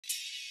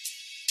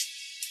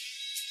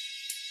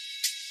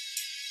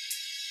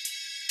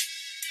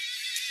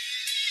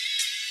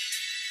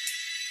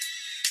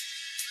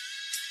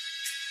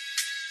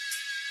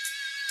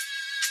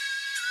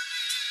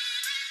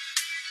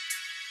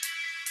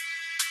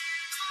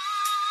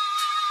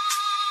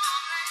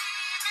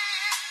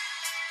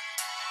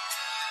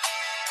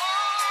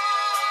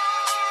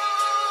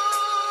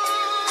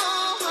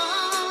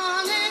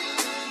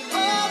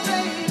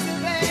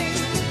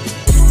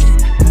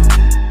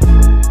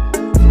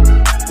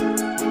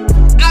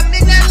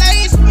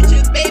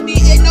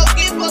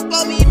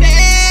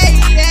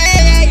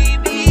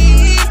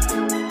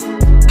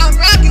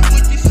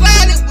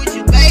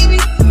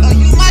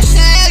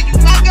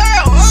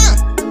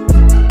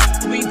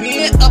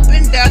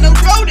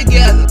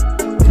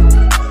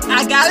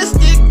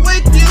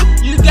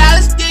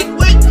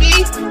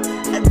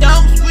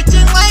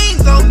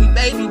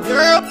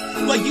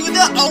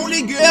the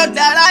only girl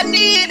that I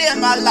need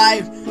in my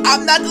life.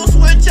 I'm not gonna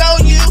switch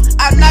on you.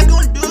 I'm not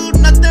gonna do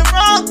nothing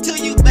wrong to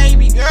you,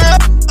 baby girl.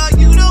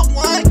 You the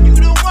one, you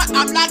the one.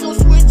 I'm not gonna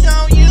switch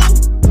on you.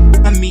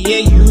 Me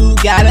and you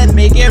gotta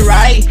make it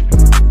right.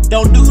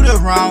 Don't do the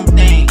wrong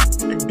thing.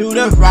 Do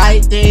the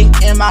right thing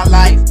in my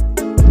life.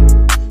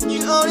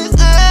 You on this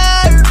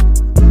earth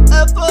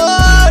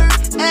for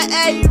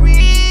a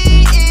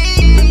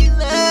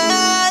reason.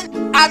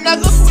 I'm not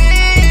gonna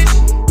switch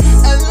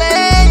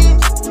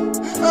lanes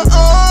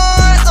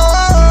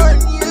on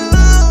you.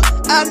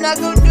 I'm not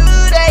gonna do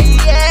that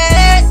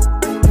yet.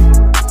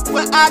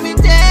 Well, I've been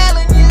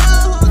telling you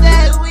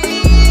that we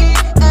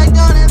are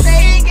gonna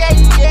make it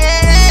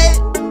yet.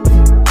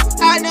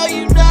 I know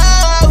you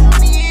know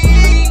me.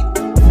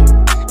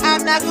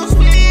 I'm not gonna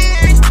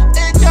switch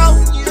and on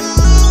you.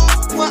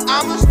 Well,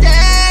 I'ma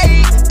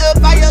stay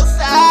by your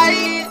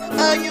side.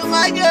 You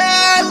my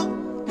girl.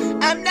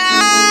 I'm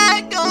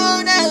not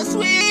gonna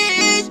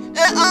switch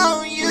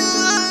on you.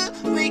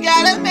 We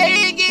gotta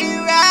make it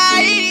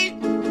right.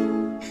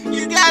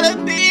 You gotta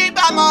be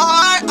by my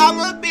heart.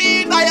 I'ma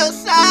be by your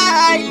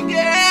side,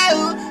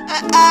 girl.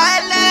 I